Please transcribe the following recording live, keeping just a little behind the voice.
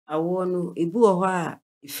awo no ebu ho a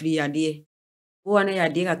ifiri yade wo na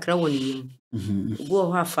yade kakra woni yim ebu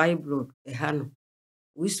ho a fibroid ha no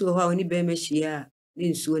wisu ho a oni be machia ne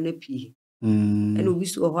nsuo na pii ene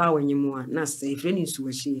wisu ho a wonyim a na se ifiri ne nsuo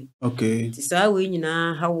hie okay ti saa we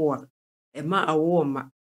nyina hawo a ema awo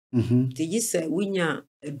ma ti gise winya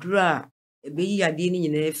adura ebeyi yade ni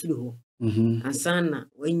nyina afiri ho ansana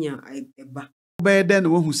wanya eba be den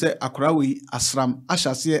wo hu se akora we asram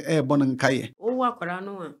ahyase ebo nkaye wo akora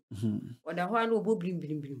no a oda ho ana obo blim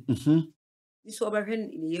iso obahwe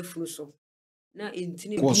ni yefunu so na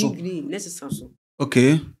entini green necessary so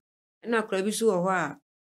okay na akora bi so ho a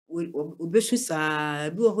obesu saa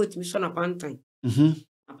bi ho timi so na pantan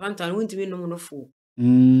apantan wontimi no no fo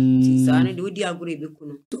ti saa ne de odi agoro ebeku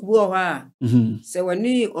no to bu ho a se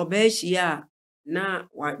woni obahia na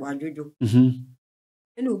wadwojo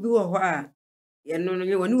ene obi wo ho a ye no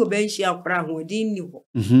no woni obahia akora ho odin ni ho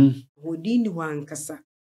hodin ni ho ankasa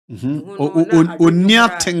onia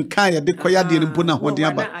tenka ye de koya de mpo na hodin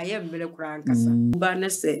aba na aye mbele kura ankasa ba na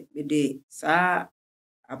se me de saa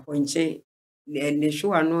Aponkye ne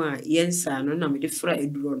schwar no a yensa no na me de fra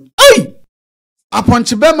eduro no ai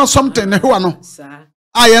Aponkye be ma something ne hwa no saa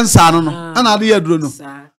a yensa no no ana ade eduro no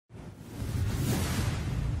saa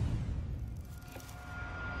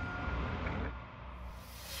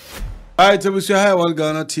ai tebusu ha wal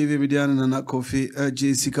Ghana TV bidiana na Kofi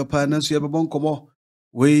JC kapa na so yebon komo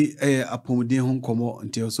we apomden ho komo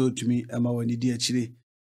nti so tumi ama wani di akire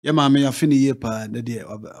ye ma me yafe ne ye pa na de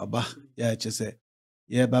oba ya chese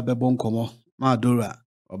ye ba bebon komo Maa Dora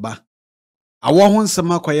oba awo ho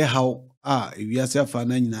nsema kwaye haw ewiase afa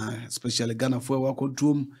na nyina especially Ghana fo wa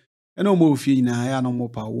kontum ena o mo fie nyina ya no mo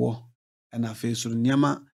pa wo na fe so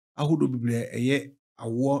nyama ahodo bibre eye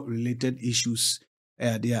awo related issues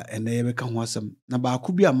dia ene ye beka ho asem na ba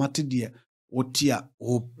ko bi amate de otia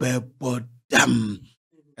obebodam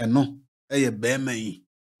eno eye be man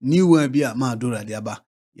ni wa bi a Maa Dora de aba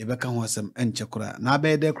ye beka ho asem enche kora na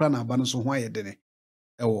ba de kora na aba no so ho ayede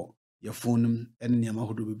ewo ye phone ene nyama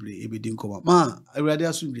hodo bibre ebedi nkoma ma awurade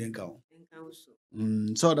asundwe nka ho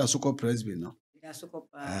so da soko presby no da soko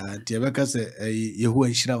pa ti beka se yehu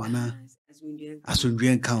anhira wana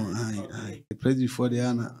asundwe nka ho ai presby for the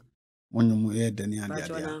ana monyo ye dani ade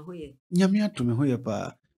ade nyame atome ho ye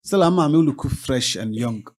pa salama me look fresh and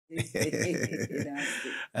young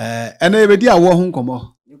ene ebedi awo ho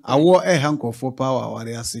nkomo awo hankofo power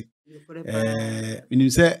ware ase minim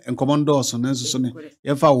se enkomondo so nanso so ne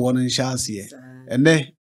ye fa awo no nhya ase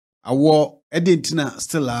ene awo edentina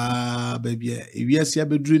still baby ewiase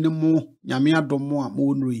abeduru ne mo nyame adomo a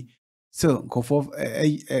mo nuri so nkofo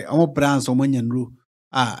amo brands o manya nru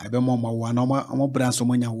ebe mo ma wo na amo brands o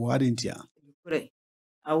manya wo adentia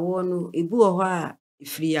awo no ebu ho a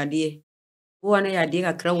ifiri yade wo na yade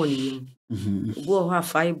kakra woni yim ebu ho a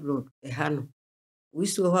fibroid ha no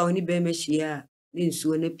wisu ho a oni be machia ne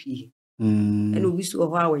nsuo na pii ene wisu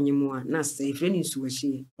ho a wonyim a na se ifiri ne nsuo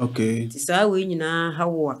hie okay ti saa we nyina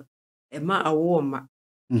hawo a ema awo ma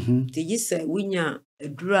ti gise winya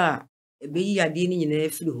adura ebeyi yade ni nyina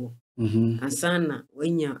afiri ho ansana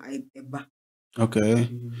wanya eba okay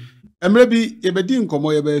emre bi yebedi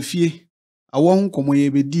nkomo yeba fie awo ho nkomo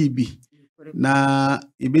yebedi bi na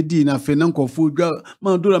yebedi na fe na nkofo dwa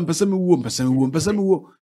Maa Dora mpese me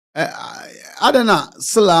wo adana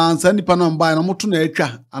sala sani pa no mba na moto na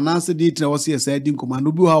atwa ananse de tina wose yesa di nkomo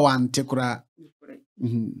no bi ho wante kora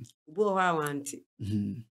bu ho a wante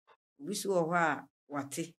wisu ho a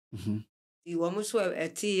wate ti wo mo so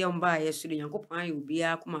eti ye mba yesu de Yankopon ayi obi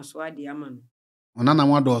akoma so ade ama no ona na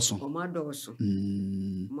mwadoso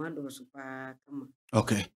madoso pa kama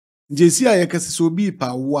okay njesi a yekese so bi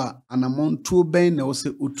pa wo a anamonto ben na wose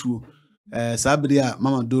otuo sabiri a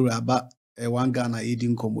Maa Dora aba wanga na edi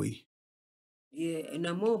nkomo yi ye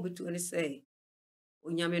na mo bitu ne say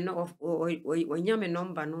onyame no onyame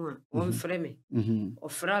number no a on frɛ me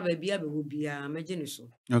ofra ba bia be ho bia meje ne so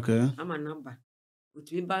okay ama number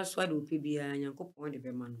otubi ba so ade ope bia Yankopon de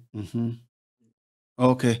be ma no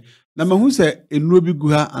okay na mahu se enuro bi gu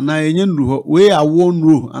ha ana enye nuru ho we awo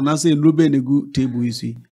nuru ana se enuro be ne gu table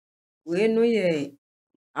isi we no ye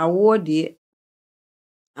awo de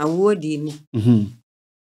ni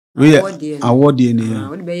we awo de ni ya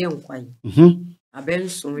wo be ye nkwan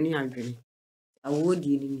abenso ni adwene awo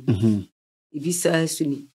de ni ibisa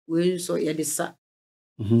suni we so ye de sa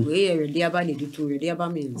we ye rede aba ne dutu rede aba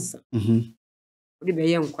mensa wo de be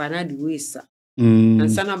ye nkwan na de we sa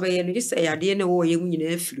ansana be ye no gise yade ne wo ye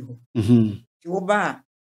nyina afiri ho ti wo ba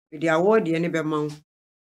me de awo de ne be ma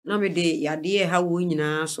na me de yade ha wo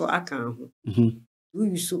nyina so aka ho wo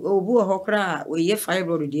yusu obu ho kra we ye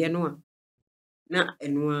fibroid de no a na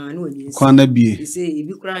enwa na onye kwana bie say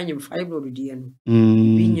ibi kura anyem fibroid die no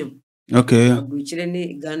binyam okay abruchire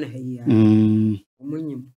ne Ghana ha yi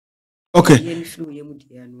omonyam okay ye ni flu ye mu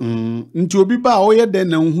die no nti obi ba o ye den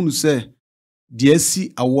na nhunu se de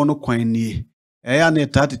asi awo no kwan nie ya na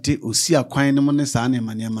tatete osi akwan no ne saa ne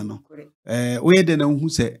manema no o ye den na nhunu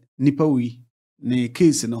se nipa wi ne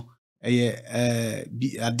case no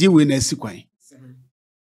ade we na asi kwan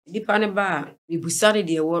nipa ne ba bibusare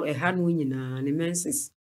de wo ha no nyina ne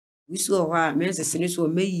menses wisu ho a menses ne so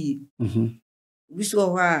mayi wisu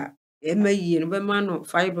ho a mayi no be ma no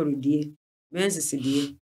fibroid die menses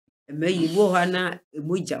die mayi bo ho na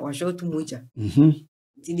emoja wa shotu moja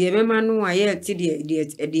ti de be ma no aye ti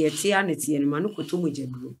de ti anete ne ma no koto moja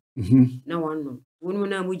duro na wano wonu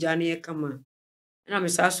na moja ne kama na me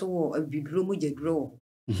sa so wo abiduro moja duro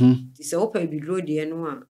ti se opa abiduro de no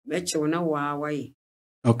a meche na wa ye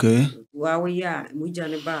okay wa ya moja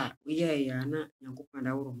ne ba we ya na Nyankopɔn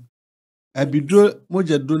da woro abiduro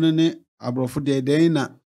moja duro ne abrofo de den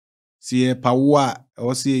na si pawo a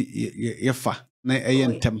o si ye fa na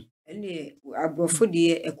ntem ene abrofo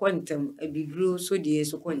de ntem abiduro so de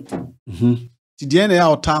so ntem ti de na ya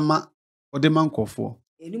otama o de mankofo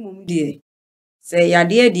eni mum de se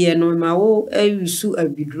yade de no ma wo awisu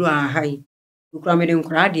abiduro ahan ukura me de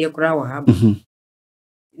nkura de kura wa ha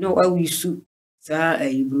no awisu sa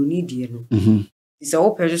ibroni de no se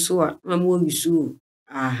wo pere so a ma mo awisu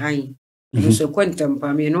ahan no so ntem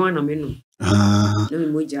pa me no na me no no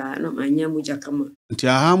moja na manya moja kama nti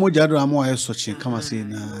aha moja do amo aye sochi kama sei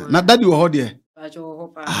na daddy wo ho de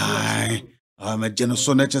ai ma jeno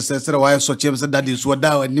so na chese wa aye sochi se daddy so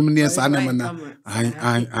da nim ne sa na mana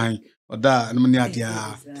ai oda nim ne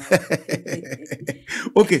adia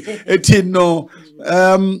okay eti no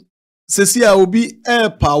sesia obi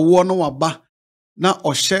pa wo no waba na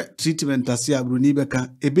ohye treatment ase abroni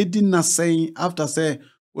beka ebedi na sen after say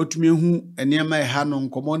otumi hu enema ha no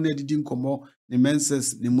nkomo na didi nkomo ne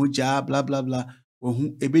menses ne moja bla bla bla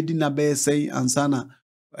ohu ebedi na be sen ansana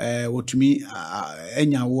otumi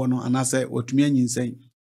enya wo no anase otumi anyinsen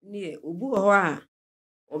ne obu ho a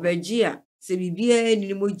obeji a se bibia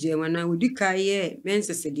ni moja wana odika ye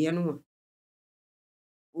menses de no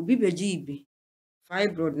obi beji ibi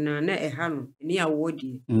fibroid na ha no ni awo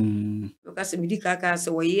de no se medika ka se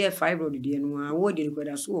wo ye fibroid de no awo de ko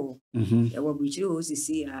da so e wo buchire o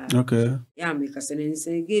sisi okay ya me ka se ne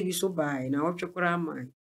nse ge bi so bai na wo twekora ma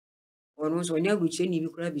ono so nya buchire ni bi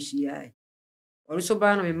kura bi shi ai ono so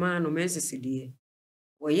ba no me ma no menses de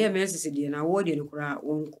wo ye menses de na awo de kura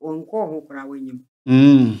wonko ho kura wanyam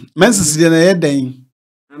menses de na ye den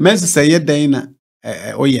menses ye den na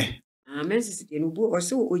oye menses de no bu o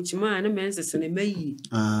so ochima na menses na mayi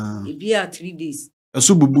ebi a 3 days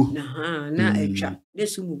asu bubu na atwa na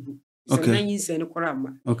su mubu so na yinse ne kora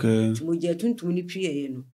ma okay timoja tuntum ni twie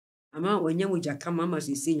no ama wanya moja kama ma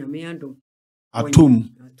sese nyame adom atom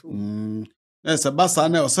esa basa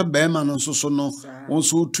na ose bema no so no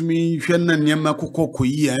wonso tumi hwe na niam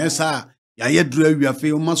kokokoyi esa ya yedru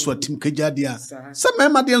awiafe o maso atim kagade a se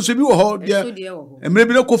mema de nso bi wo ho de emre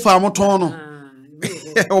bi ko fa moton no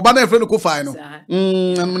oba na efre no ko fa no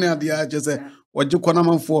anum ne ade a je se oje kona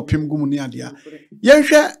manfo opim gumu ne ade a ye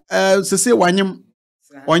hwe sese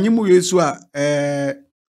wanyim Yesu a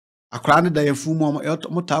akra ne da yafu mu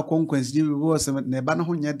mota konkwansi bi bo se ne ba na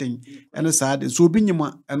ho nya den ene saa de so obi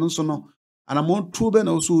nyima eno so no anamo tu be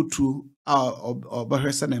na so tu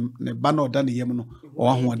obahwese ne ba na oda ne yem no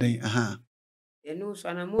o ho den eno so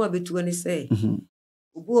anamo abetu ne se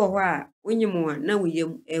obu ho a onyimu na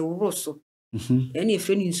woyem eworo so ene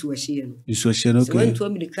efre ni nsu ahye no okay so wantu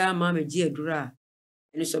amerika ma maji adura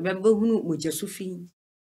ene so be hunu moja sufi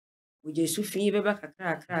be ba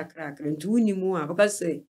kakra ntu nimu a baka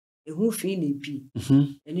se ehu fi na epi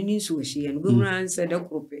ene ni nsu ahye no be hunu anse da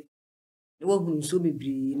krope ne wo hunu so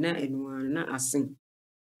bebri na eno na asen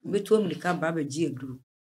betu amerika ba maji aduru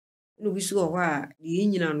no bisu ho a de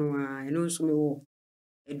nyina no a eno so me wo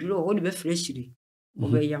aduru ho de be freshiri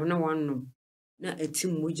obe yam na wanno na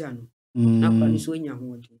atim moja no na kwa niso nya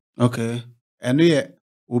ho de okay eno ye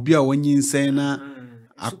obi a wonyinsen na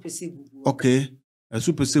okay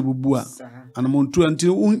asupese bubu a anamontu anti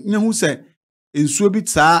nya hu se ensuo bi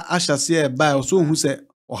taa ahyase e ba so hu se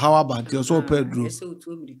ohawa ba ti so pedro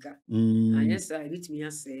anyesa bitimi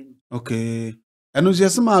ase okay eno je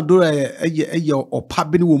se Maa Dora eye opa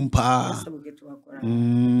bi ne wo mpa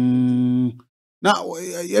na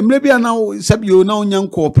emre bia na sabio na onya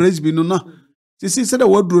nko presby no na sisi se da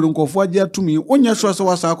waduro nkofo age atumi onya so se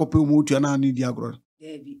wasa akope mu otua na ne di agro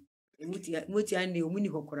muti ande omuni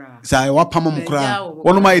kokora sai wapama mkura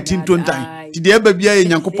wono ma 1820 ti de ba bia ye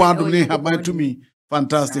Nyankopon adom ne haban tumi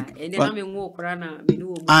Fantastic. And then I'm in walk around.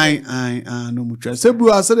 No mucha. Sebu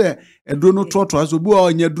asede eduro no trotro so bu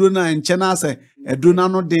onye duro na nche na ase eduro na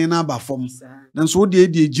no den na ba fom. Na so de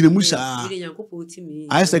ejire mu sha.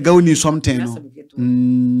 I say go ni something no.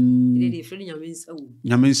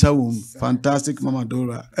 Nyaminsa wo. Fantastic Mama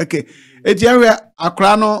Dora. Okay. Eti ahwe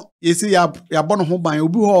akra no yesi ya bɔ no ho ban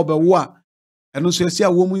obi ho obewo a eno so yesi a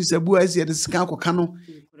wo mu nsabu a yesi de sika akoka no.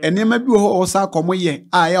 Enema bi ho o sa akomo ye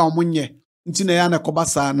a ya omonye. Nti na ya na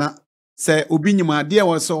kɔbasa na sɛ obi nyima de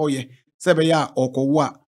wɔ sɛ ɔyɛ sɛ be ya ɔkɔwo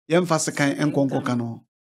a yɛmfa sekan enkonko ka no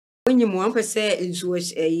onyim wɔn pɛ nsuo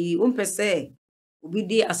ayi wɔn pɛ obi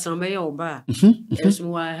di asrama yɛ ɔba ɛso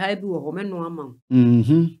wa ha bi wɔ hɔ mɛno ama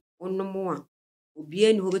onnom a obi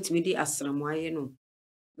ani hɔ betimi di asrama ayɛ no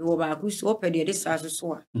me wɔ ba akusu ɔpɛ de saa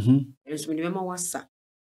so a ɛso me bɛma wasa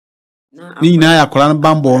na ni na ya kora no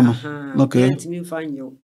bambɔ no okay ntimi mfa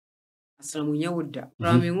nyɛ asrama nya woda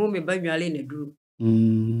pra me ngo me ba nwale na duro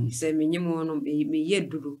se me nyimo no me ye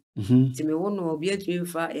duro ti me wono obi atumi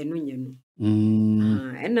mfa eno nye no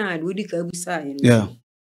ena de wodi ka busa eno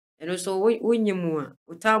eno so wonyimo a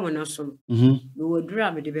utamo na so me woduro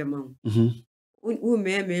a me de be ma wo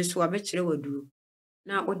me so a be kire woduro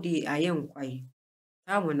na odi aye nkwai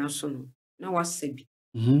tamo na so no na wasabi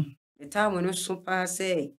tamo no so pa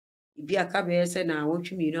se ibi aka be se na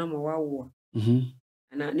wotwi no ama wawo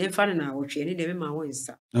na ne fa na wotwe ne de me ma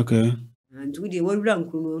wonsa okay and we dey wura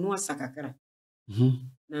nkunu no asakakara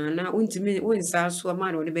na untimi wonsa so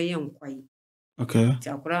ma no de be ye nkwai okay ti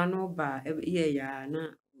akura no ba ye ya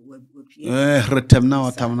na wapie retem na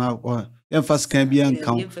watam na yem fast kan bi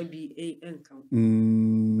ankan yem fa bi ankan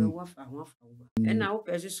be wafa e na wo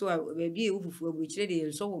pese so a be bi e wufufu abu kire de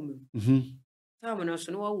enso wo mu ta mo na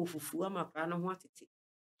so no wa wufufu amakra no ho atete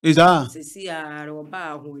iza sisi a ro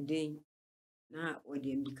ba ahoden na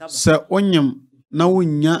wode mbika ba se onyem na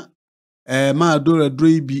wonya Maa Dora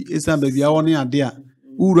duro bi esan ba bia woni ade a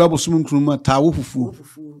uru abosum nkruma ta wo fufu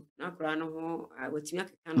na kra no ho watimi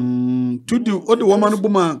akeka no tudi ode wo ma no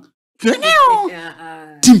buma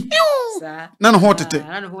tim na no ho tete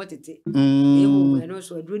ebo no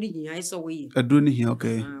so aduro ni hin ai so wo yi aduro ni hin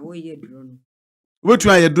okay wo yi aduro no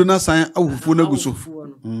wetu aye aduro na san awufufu na guso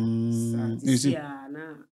isi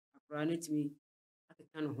na kra no timi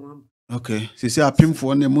akeka no ho okay sisi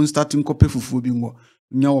apimfo na mun starting kope fufu bi ngo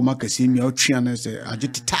nya wo makasi mi otwea na se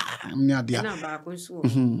agitita ne ade a na ba ko so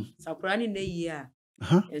sakura ni na yi a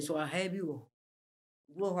enso a ha bi wo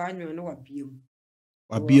ho anyo no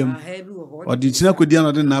wabiem odi tina kodia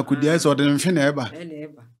no de na kodia se odi mfe na eba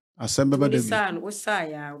asembe ba da bi sa no sa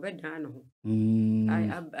ya obeda no ho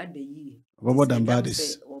ai ada yi obo dan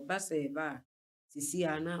badis oba se ba sisi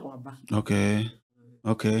ana oba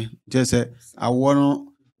okay just awo no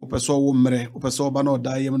opeso wo mre opeso ba na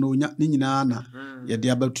oda yem na onya ni nyina na ye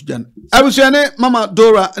de abatujan abusuane Mama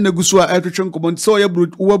Dora na gusu a etwetwe nkomo nti so ye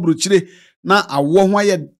buru chire na awo ho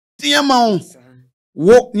aye diama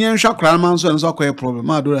wo nyen hwa kra man so enso akoye problem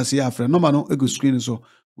Maa Dora se afre no ma no egu screen so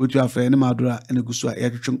wetu afre ne Maa Dora na gusu a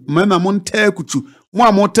etwetwe mama mo nta kutu mo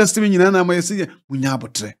a mo test mi nyina na ma yesi munya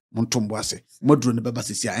abotre mo ntombo ase mo duro ne baba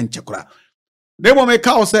sisi a enche kra Demo me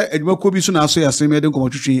ka ose edwuma ko bi so na so ya seme de nkomo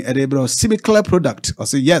twetwe ede bro similar product or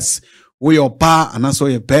say yes we your bar and so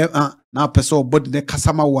your be na person body ne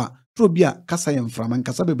kasama wa tro bia kasa ye mframa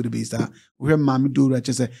nkasa bebrebe sa we Maa Dora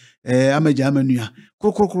che se amaja amanua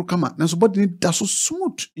krokro kama na so body ne da so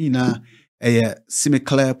smooth ina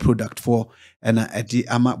similar product for na edi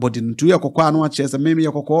ama body ntu ye kokwa no a che se meme ye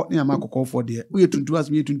kokko ne ama kokko for de we tuntu as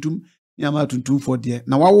me tuntum Yama tuntum for dear.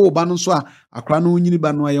 Now, wawo ba no so a akra no nyini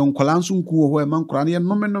ba no aye nkola nso nku ho e man kra no ye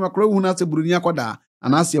no me akra hu na se burunia koda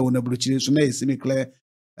anase ye wona buruchire so na yesi me clear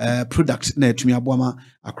product na etumi aboama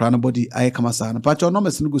akra no body aye kama sa na pacho no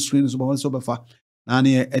mesi no go screen so ba so be fa na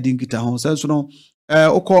ne edin kita ho so no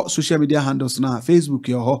okọ social media handles na Facebook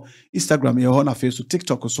ye ho Instagram ye ho na Facebook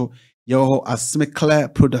TikTok so ye ho as me clear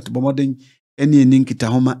product bo modern eni enin kita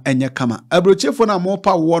ho ma enye kama abrochefo na mo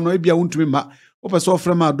pa wo no e bia wontumi ma Opeso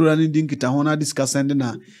from Maa Dora ni dinkita hona discuss send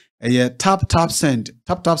na tap send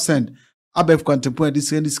abef contemporary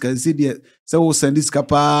discuss see so send this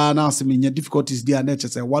kapa na aseminya difficulties there na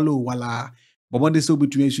say wala but they so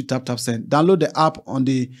between you tap send download the app on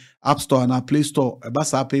the App Store and Play Store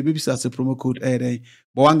basa app baby as a promo code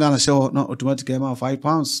but one gonna show no automatically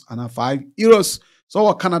 £5 and €5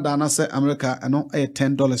 so Canada and say America and no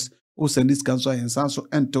 $10 o send this cancel and so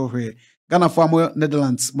enter here Ghana for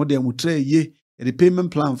Netherlands model mutre ye the payment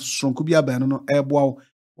plan from Kubia Bano Airbow,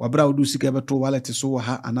 Wabra do sika beto wallet so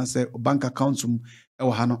ha anase bank account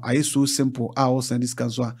hano aye so simple a send this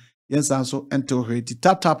cancel yes also enter here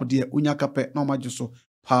tap dear unya kape no majuso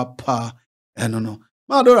papa no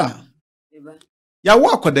Maa Dora ya wo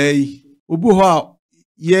akwada yi obu ho a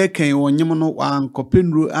ye kan wonyem no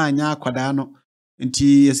ankopenru anya akwada no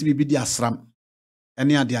nti yesi bibi di asram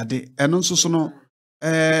ene ade eno nso so no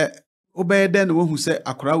obeyede na wo hu se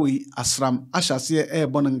akora we asram ahyase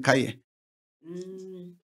ebo nkaye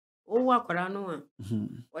wo akwara no a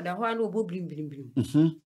oda ho ana obo brim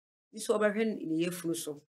iso obehwe ne yefunu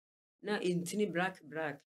so na entini black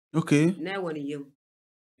okay na wo ne yem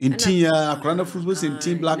enti ya akora na furu so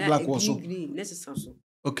enti black wo so green na sesa so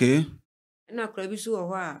okay na akora bi so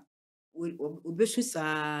ho a obesu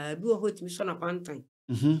saa bi ho timi so na pantan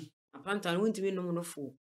apantan won timi no no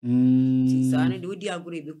fo sa na de odi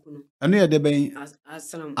agoro ebeku no anu ye de ben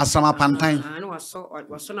asram pantan na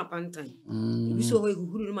waso na pantan bi so ho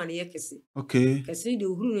ehuru no ma ne yekese okay kese de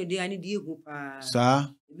ehuru no de ani de ehu pa sa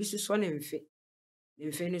bi so ne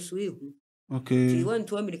mfe ne so ehu okay ti won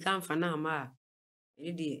to america mfa na ma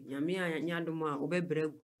ene de nyame anya dom a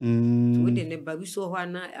obebregu to de ne ba bi so ho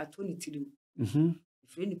na ato ne tirim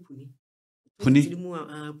fre ne puni tirimu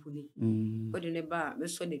a puni ode ne ba me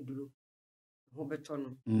so ne duro ho beto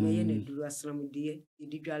no me ye ne duro asram de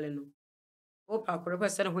edi dwale no o pa koro pa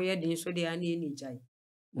se ho ye din so de ani eni jai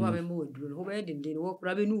wo ba me mo duro no ho be de wo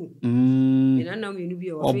kura be nu ina na me nu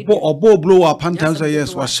bi o fe obo blow up pantan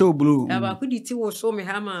yes wa show blow ya ba ku di ti wo so me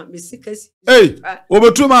ha ma me sikasi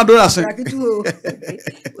obetu Maa Dora sen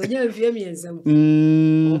onya mfie mi ensam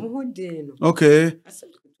o mo de no okay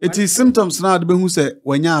it is symptoms na de behu se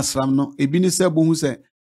wanya asram no ebi ni se bohu se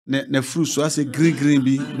na fruit so ase green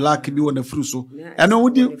bi black bi wona fruit so eno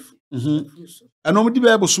wudi eno wudi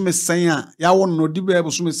be boso me sen a ya won no di be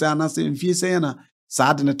boso me sen na se mfie sen na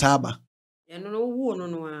saade ne taba eno no wo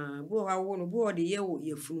no a bo ha wo no bo de ye wo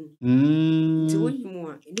ye funu ti woni mu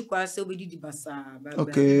a eni kwa se obedi basa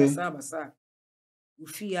basa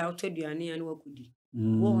ufi a otoduane ane wakudi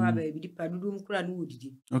wo ha ba bi pa dudum kura no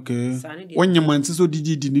wodidi okay wonyema nti so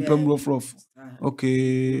didi nipa mrofrof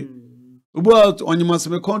okay ubo onyema se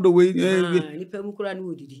me kondo we nipa mu kura no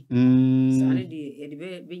wodidi sane de ye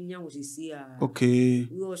de be nya wosisi a okay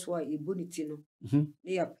wo so a eboniti no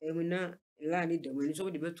ne ya pemu na la ni de mo so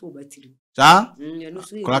de beto obatiri sa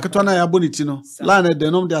kora ketona ya boniti no la na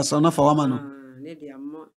de nom de asana fa wama no ne de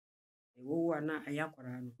amma wo na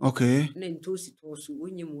ayakwara no okay na ntosi to so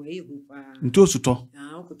onyem we ehu pa ntosi to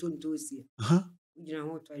okoto ntosi ujina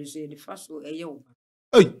ho to so de faso eye wo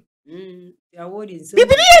ya wo de nse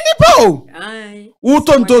bibiri ni po wo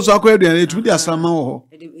to ntosi akwa aduane etumi de asama wo ho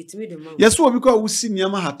etumi de ma yeso obi ko wusi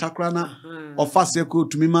niam hatakra na ofase ko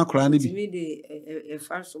tumi makra na bi etumi de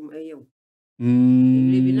faso eye wo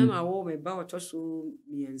bi na ma wo me ba otoso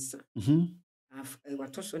miensa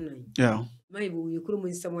watoso nan yeah mai bu yikuru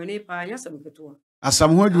mun samone pa anya samketo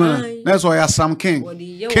asam ho adwuma na so ya sam king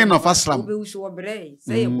of aslam obe uso obre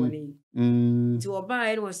say eboni ti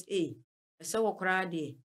oba no was ese wo kra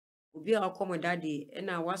de obi a akomoda de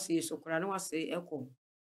na wase so kra na wase eko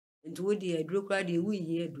nti wo de aduro kra de wu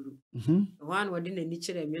hi aduro ho an wo de na ni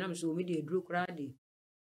kire me na so me de aduro kra de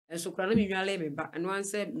eso kra na me nwale me ba no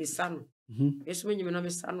anse me sa no eso me nyime na me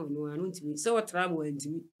sa no no anu ntimi se wo tra mo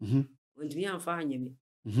antimi ontimi amfa anyeme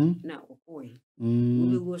na okoe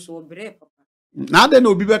obi wo so obre papa na ade na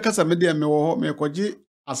obi be kasa me de me wo ho me koje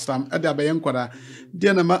asram ade abaye nkwara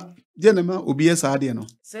de na ma obi esa ade no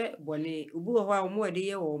se bone obi wo ho a mo de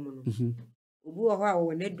ye wo mo no obi wo ho a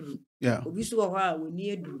wo na duru obi so wo ho a wo ni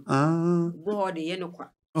eduru obi ho de ye no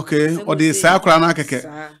kwa okay o de sa akra na keke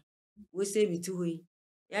wo se bi tu hoyi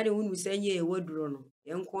ya de wonu se nye e waduro no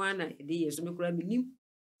ye nko ana de ye so me kura minim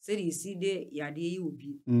se de si de ya de yi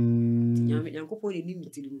obi nyame yankopɔ de ni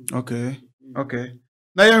mitiri okay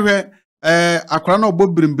na ye hwe akra na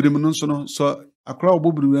obobrimbrim no nso no so akra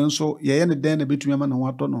obobrimbrim nso ye ne den na betumi ama na ho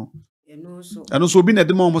atɔ no eno so obi na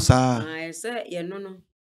de ma mo saa se ye no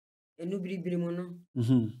enu biribrim no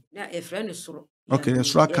na e frɛ ne soro okay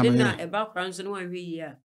soro aka no na e ba akra nso no wanhwe yi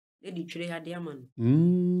a na di twere ade ama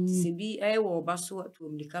no se bi wo ba so to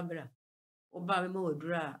omlika bra oba me ma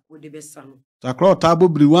wadura wo de besa no akra ta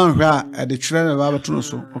bobri wanhwe a de twere na ba beto no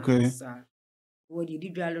so okay wo di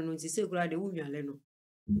dwale no se kura de wunwale no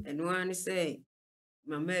eno an se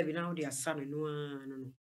mama bi na wo de asa no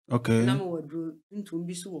no okay na ma waduru ntum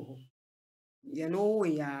bi so wo ho ye no wo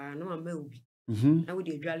ya na mama obi na wo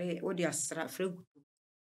de dwale wo de asra fragutu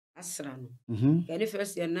asra no ya ne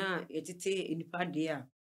first ya na etete enipa de a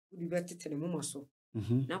wo bi betete ne momo so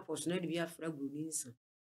na poso na de bi afra guni nsa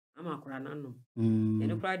ama akora na no ye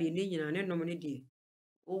no kura de ne nyina ne nom ne de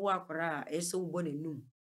wo akora ese wo bo ne num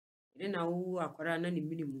ne na wo akora na ne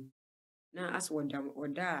minimu na as woda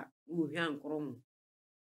wo hwa nkromo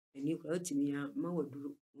eni kwa otimi ya ma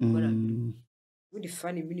waduru nkora biri wo di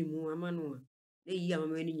fa ne minimu ama no na yi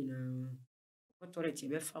amama ni nyina authority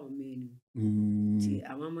be fa menu ti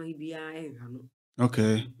amama bia enha no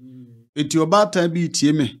okay eti obata bi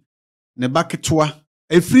tie me ne baketwa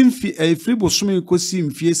efri bosome kosi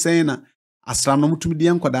mfie sen na asranom tumi de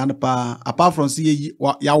enkoda na pa apart from say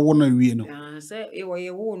ya wo na wie no say e wo ye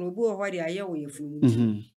wo no obi ho de aye wo ye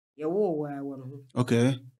funu ye wo wo no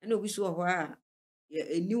okay na obi so ho a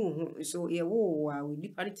eni wo ho so ye wo a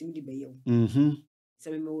nipa ne timi de be ye wo se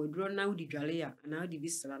me wo duro na wo di dwale ya na wo di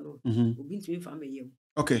bisra no obi ntimi fa me ye wo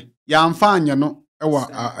okay ya amfa anya no ewa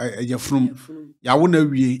yefrum ya wo na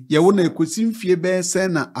wie ye wo na ekosi mfie be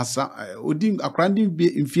sen na asa odi akrande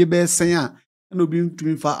mfie be sen a na obi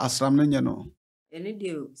ntumi fa asram na nya no ene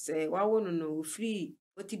de se wa wo no no free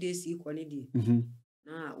 40 days iko ne de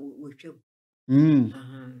na wo twam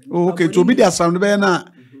okay to be the asram be na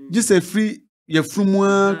just a free yefrum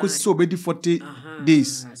a kosi so be di 40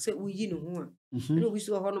 days se wo yi no ho a na obi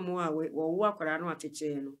so ho no mo a wo akwara no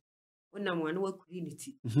ateche no wona mo na wakuri ne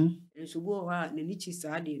ti enso bo ho a na ni chi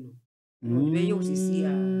saade no no be yo sisi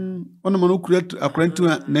a wona mo no kura akrantu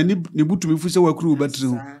na ni butumi fu se wakuru batri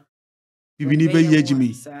ho bibini be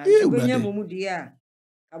yejimi nya mo mu de a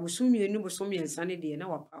abusumi enu bosomi ensane de na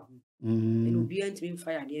wapa ho ene obi antimi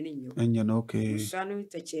mfa ya de ne nyo enyo no okay usano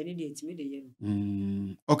teche ne de timi de ye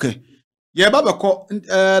okay ye ba be ko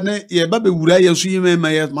ne ye ba be wura ye so yime ma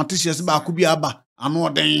ye matisias ba ko bi aba ano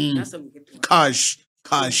oden cash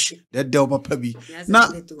that del papa bi na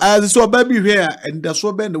as so ba bi hwe a enda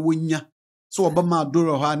so be na wonya so oba Maa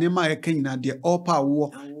Dora ho ani ma ye kan na de opa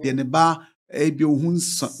wo de ne ba ebi ohun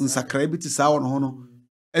nsakra bi ti sa wo no ho no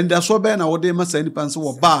enda so be na wo de masa nipa nso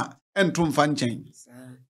wo ba ento mfa nchen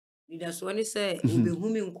nida so ni se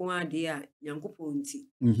obehumi nko ade a nyankopon nti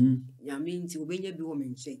nyame nti obenya bi wo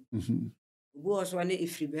menchen obo oso na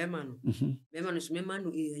efri be ma no so me ma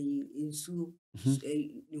no ensuo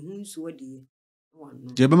ne hu nsuo de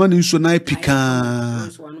je be ma no nsuo na epika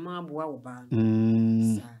so anu ma aboa wo ba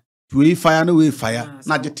we fire no we fire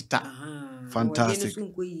na jetita fantastic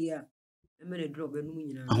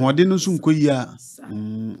ahode no so nkoyi a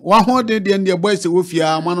wa hode de ne boys wo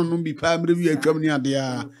fia mano no bi pa mre bi atwam ni ade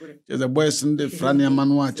a the boys no de frane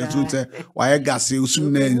mano a chetu te wa ye gase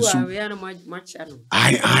usum na nsum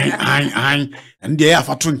ai ande ya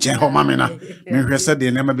fato nche ho mame na me hwese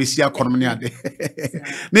de ne ma besi akonom ni ade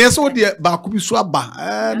na yeso de ba ku bi so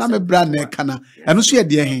aba na me bra na kana eno so ye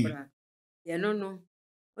de he ye no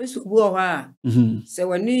osu bu ho a se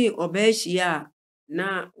wani obehia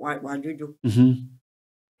na wajojo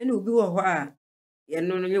ene obi wo ho a ye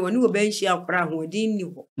no wani obehia akora hodin ni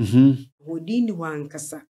ho hodin ni ho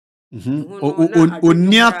ankasa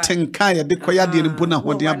oni atenka ye de koya de mpo na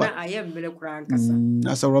hodin aba na ayembele kura ankasa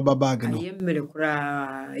asa rubber bag no ayembele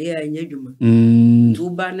kura ye anyadwuma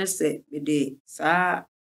tuba na se me de sa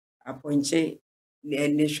Aponkye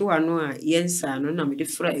ne schwar no a yensa no na me de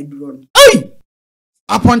fra eduro no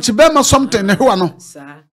Aponkye be ma something ne hwa no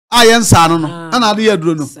sa yensa no ana ade ya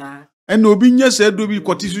duro no ene obi nya se do bi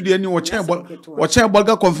kotisu de ani wo chen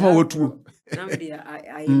bolga confirm watu na me de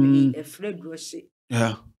ayi e fra duro she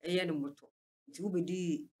eye ne moto nti wo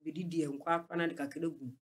bedi die nkwa akwa na de kakere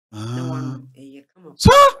gu na wano eye kama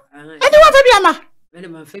so ade wa fa bia ma mene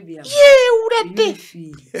ma fa bia ye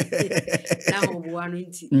urete na ho bo wano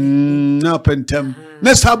nti na pentem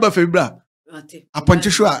na saba fa bra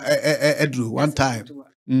Aponkye schwar edru one time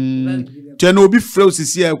je na obi fra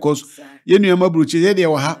osisi e cause ye nuama bruchi ye de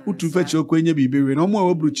wa ha utu fa chi okwenye bibewe na omo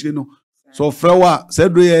wa bruchi no so fra wa sa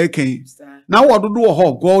dro ye kan na wododo wo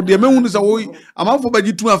ho go de mehunu sa wo amanfo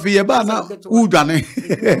bagitu afi ye ba na udwane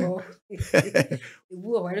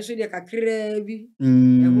ebu o wale so de kakra bi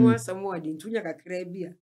e ho asam wa de ntunya kakra bi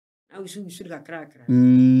a na wo su kakra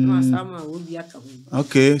no asam a wo bi aka ho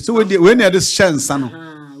okay so we need this chance no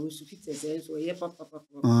wo su fite se so ye papa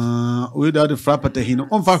we da the frapata hino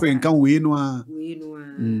on fa hwen kan we no a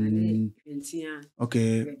ne entia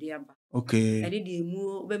okay okay ade de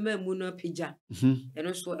mu be ma mu no pija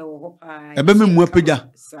eno so e wo ho pa e be ma mu pija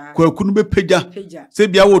kwakunu be pija se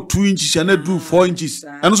bia wo 2 inches na do 4 inches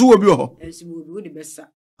eno so wo bi ho enso wo bi wo de besa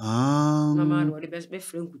mama no de besa be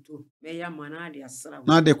frankuto me ya mana de asra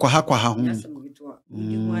na de kwa ha ho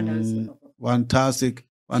fantastic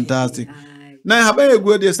na ha ba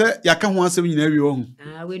egu de se yaka ho asem nyina wi ho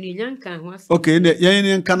we ni nyanka ho asem okay ne yen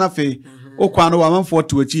ni nka na fe o kwa no wa manfo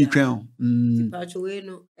to achi twen pacho we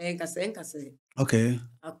no enkase okay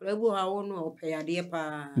akra bu ha wo no opeyade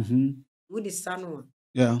pa wo di sano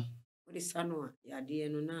wo di sano ya de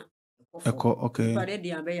no na eko okay pa de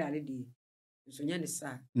dia be ya de so nya ni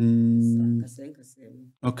sa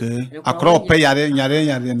okay akra opeyade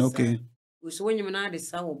nyare no okay wo so nyim na de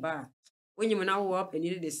sa wo ba when you now up and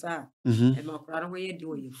you decide, and my crowd away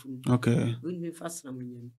do your food. Okay. Wouldn't be fast.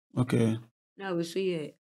 Okay. Now we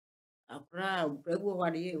see a crowd, break what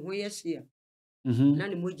where you see.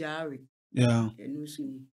 None more jarring. Yeah. And you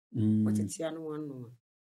see what it's young one.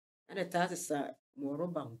 And a task is more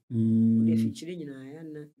about the future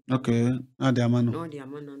in Okay. Ah, the man. no, the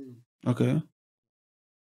man. Okay.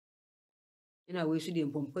 You know, we should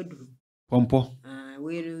in Pompadour. Pompo.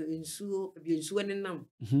 Where in Sue, be swimming them.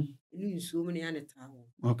 You so many an tower.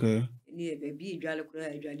 Okay. Near baby,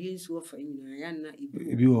 Jalico, so for you.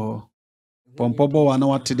 Pompo bo wana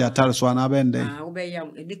wati the atari so na bende. Obey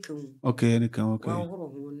young a nickel. Okay, nickel. Okay.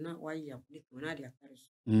 Not why you have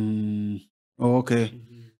Oh, okay.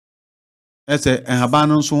 Ese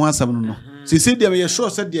habano so wan asem no. Sisi de me sure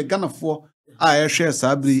said the Ganafo a share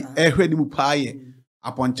sabri ehwe ni mu paaye.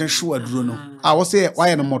 Aponkye schwar duro no. Wo say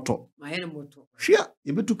why no moto. My moto. Hwea,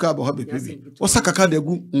 ye betuka abo ha bepebi. Wo sakaka de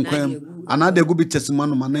gu nkwam. Ana de gu bi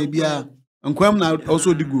tesimano mana bia. Nkwam na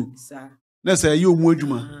also digu. Na say ye omu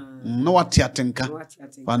adwuma. Na wate atenka.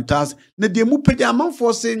 Fantastic. Na de mu pagya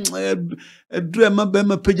amanfo se duro ma ba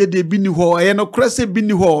ma pagya de bi ni ho. Ye no krese bi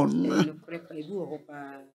ni ho.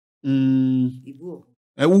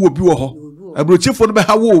 Wo bi wo ho. Abrochefo no be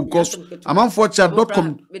ha wo because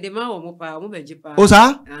amanfo.com me de ma wo mo pa mo be jipa. O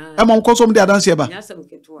sa? E mo nko so mo de adanse ba.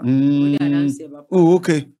 Oh,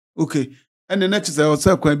 okay. Okay. And the next is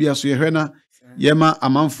also kwan bia so ye hwe na yema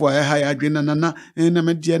amanfo a ha ya adwena na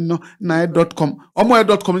me de no na.com.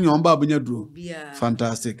 Omo.com nyo mba abanya duro.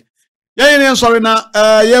 Fantastic. Ye sorry na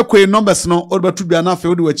ye kwen numbers no odbatu bia na afa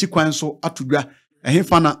odi wachi kwan so atodwa.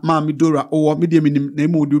 Ehfa na Maa Dora o me de minim na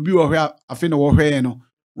emu de obi wo hwe afa na wo hwe no.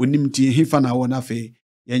 Wonim ti hefa na wo na fe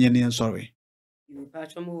yenye ne sorry you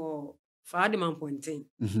patch mo faadi man ponten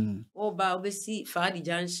o ba obesi faadi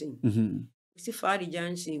junction si faadi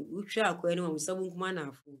junction utwa akwa ni wo sabu kuma na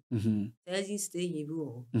afo tazi stay bi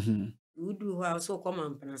wo udu ho so ko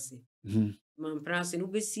man prase no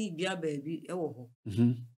besi bia baabi e wo ho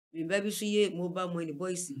me baabi so ye mobile money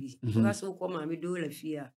boys bi ka so ko Maa Dora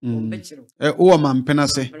fia o bechiro o man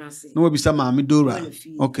penase no bi sa Maa Dora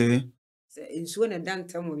okay in so na dan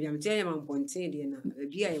tam bi am tell man ponten de na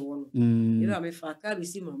bia e wo no e ba me fa ka bi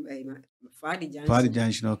si man faadi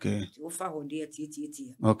junction okay o fa ho de ti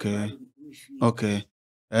okay okay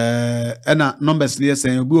ena numbers le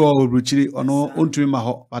say obi o obruchiri ono ontumi ma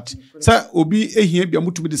ho but say obi ehia bia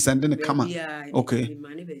mutumi de send ne kama okay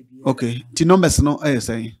okay ti numbers no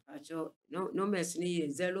say no numbers ni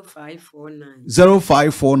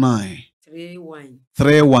 0549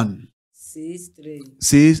 31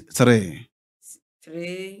 63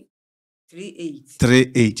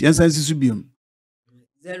 38 yes as you be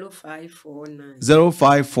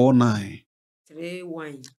 0549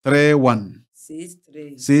 31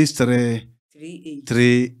 63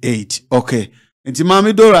 38 okay nti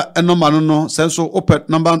Maa Dora number no senso opet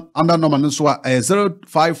number under number no so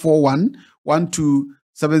 0541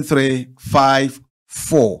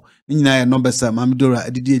 127354 nyina number sa Maa Dora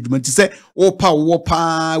adidi adwuma nti se wo pa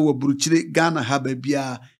wo buruchire Ghana ha ba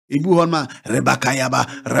bia ebi ho ma rebakaya ba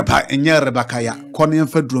enye rebakaya kono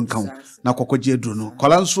mfa duro nkan na kokoje duro no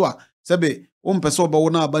kola nso a sebe wo mpese obo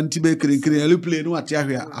na abanti be krenkren aluplay no ate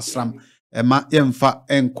ahwe asram ema yemfa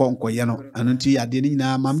enkonko ye no anu nti ade ni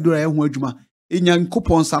nyina Maa Dora ye ho adwuma enya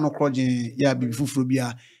nkopon sa no kroje ya bibi fufuro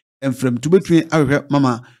bia emfrem tubetwe ahwe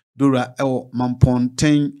Mama Dora ewo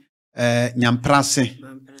mamponten nyamprase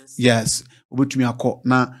yes obetumi akọ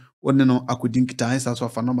na woni no akodi nkita esa so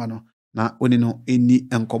fa number no na woni no eni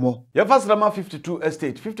enkomo ye fasrama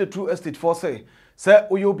 52 estate for say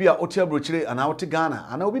oyo bia otia brochire ana wote Ghana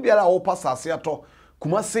ana obi biara wo pasase ato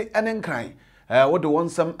kumase ene nkran wo de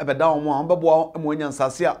wonsam ebeda wo mo ambabo mo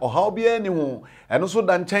nyansase a ohaw bia ni ho eno so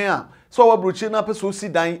da nchen a so wa brochire na peso si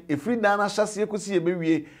dan efri dan na hyase ekosi ye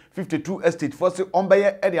bewie 52 estate for say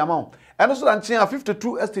ombeye e de amount eno so da nchen a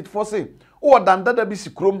 52 estate for say o dandada bi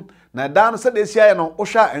sikrom na dan se de sia ye no o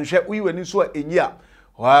hwa enhwe uyiwani so enyi a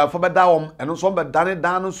for beda wom eno so be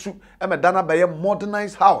dan su e me dan abaye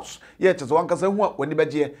modernized house ye tese wankasa hu a wani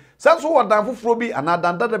beje senso wo dan foforo bi ana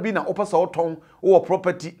dandada bi na opesa oton wo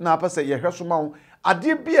property na apesa ye hwe so ma wo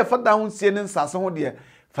ade bi e fa dan sie ne nsase ho de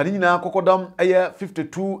fa ni nyina kokodam eye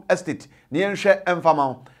 52 estate ne ye hwe emfama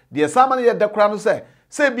wo de sama ne ye dekora no se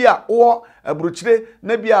bia wo abruchire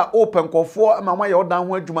na bia open kofo ma ye odan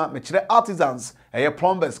ho adwuma me kire artisans eye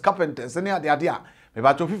plumbers carpenters ne ade a me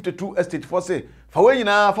ba to 52 estate for say fa we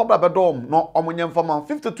nyina fa bra bedom no omonyem fama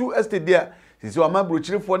 52 estate there sisi wa ma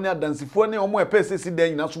bruchirefo ne adansifo ne omo epese si dan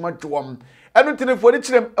nyina soma twom enu tinefo ni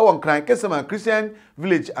kirem e won kran kesema Christian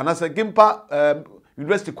village anasa Gimpa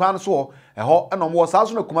university kwan so ho eno mo sa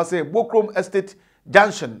so na kuma say Bokrom estate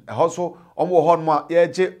junction ɛhɔ so ɔmo hɔ no a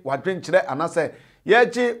yɛgye wadwenkyerɛ anase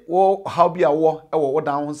yɛgye wo how bi awo ɛwɔ wo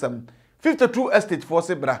dan ho nsɛm 52 estate for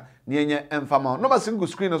se bra ne yenye emfama no ma single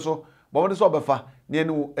screen so bo mo de so obefa ne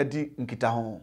enu adi nkita ho